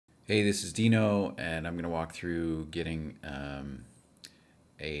Hey, this is Dino, and I'm going to walk through getting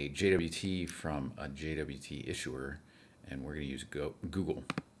a JWT from a JWT issuer, and we're going to use Google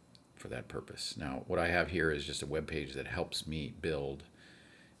for that purpose. Now, what I have here is just a web page that helps me build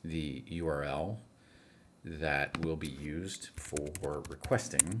the URL that will be used for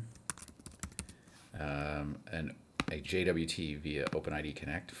requesting a JWT via OpenID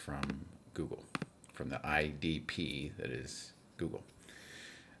Connect from Google, from the IDP that is Google.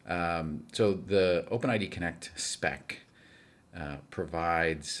 So the OpenID Connect spec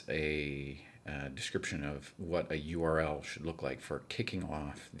provides a description of what a URL should look like for kicking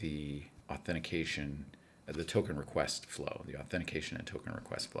off the authentication, the token request flow, the authentication and token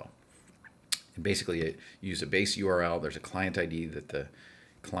request flow. And basically, it uses a base URL. There's a client ID that the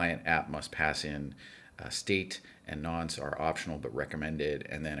client app must pass in. State and nonce are optional but recommended,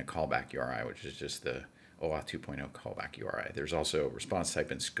 and then a callback URI, which is just the OAuth 2.0 callback URI. There's also response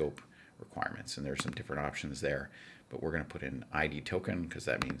type and scope requirements, and there's some different options there. But we're going to put in ID token because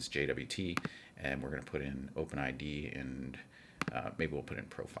that means JWT, and we're going to put in OpenID, and maybe we'll put in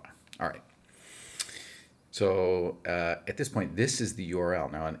profile. All right. So at this point, this is the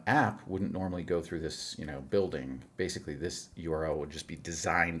URL. Now, an app wouldn't normally go through this, building. Basically, this URL would just be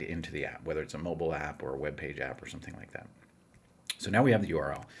designed into the app, whether it's a mobile app or a web page app or something like that. So now we have the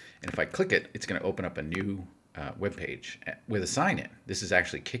URL, and if I click it, it's going to open up a new web page with a sign-in. This is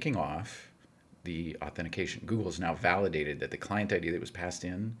actually kicking off the authentication. Google has now validated that the client ID that was passed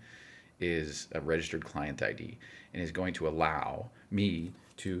in is a registered client ID and is going to allow me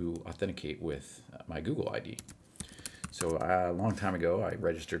to authenticate with my Google ID. So a long time ago, I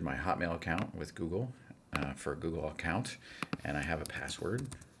registered my Hotmail account with Google for a Google account, and I have a password.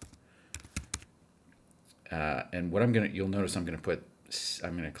 And what you'll notice I'm going to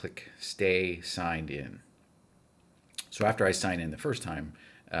click Stay Signed In. So after I sign in the first time,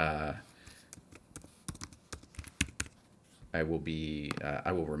 I will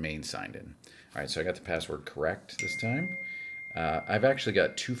remain signed in. All right, so I got the password correct this time. I've actually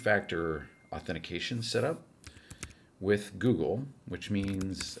got two-factor authentication set up with Google, which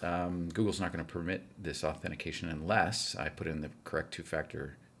means Google's not going to permit this authentication unless I put in the correct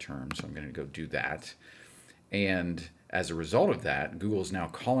two-factor term. So I'm going to go do that. And as a result of that, Google is now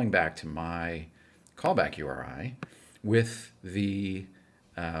calling back to my callback URI with the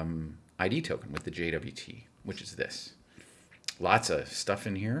ID token, with the JWT, which is this. Lots of stuff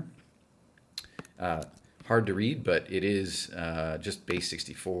in here. Hard to read, but it is just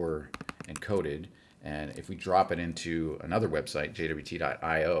base64 encoded. And if we drop it into another website,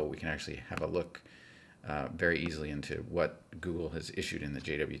 jwt.io, we can actually have a look very easily into what Google has issued in the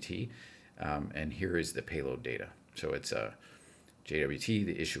JWT. And here is the payload data. So it's a JWT,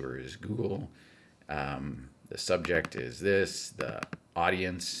 the issuer is Google, the subject is this, the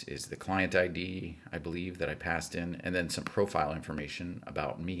audience is the client ID, I believe, that I passed in, and then some profile information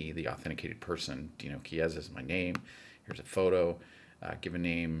about me, the authenticated person. Dino Chiesa is my name. Here's a photo, given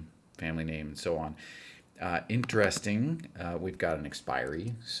name, family name, and so on. Interesting, we've got an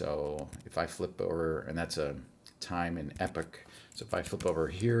expiry. So if I flip over, and that's a time in epoch. So if I flip over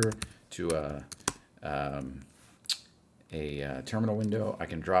here to a terminal window, I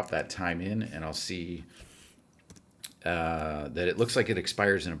can drop that time in, and I'll see that it looks like it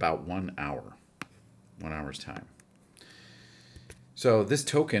expires in about 1 hour, 1 hour's time. So this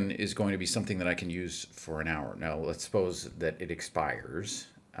token is going to be something that I can use for an hour. Now let's suppose that it expires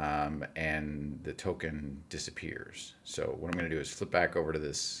and the token disappears. So what I'm going to do is flip back over to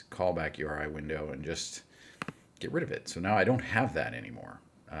this callback URI window and just get rid of it. So now I don't have that anymore.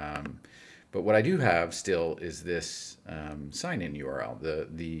 But what I do have still is this sign-in URL,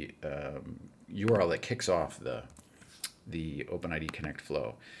 the URL that kicks off the OpenID Connect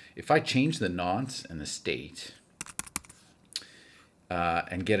flow. If I change the nonce and the state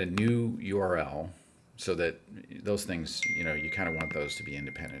and get a new URL, so that those things, you kind of want those to be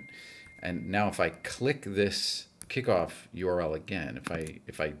independent. And now if I click this kickoff URL again,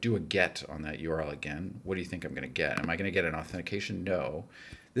 if I do a get on that URL again, what do you think I'm going to get? Am I going to get an authentication? No.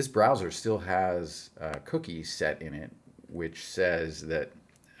 This browser still has a cookie set in it, which says that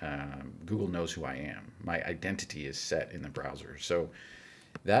Google knows who I am. My identity is set in the browser. So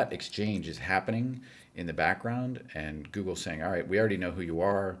that exchange is happening in the background, and Google's saying, all right, we already know who you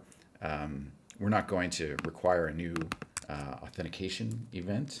are. We're not going to require a new authentication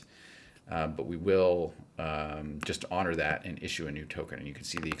event, but we will just honor that and issue a new token. And you can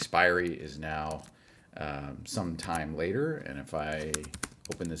see the expiry is now some time later. And if I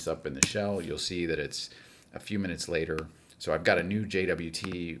open this up in the shell, you'll see that it's a few minutes later. So I've got a new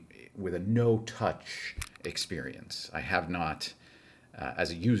JWT with a no-touch experience. I have not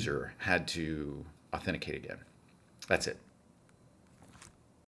as a user, had to authenticate again. That's it.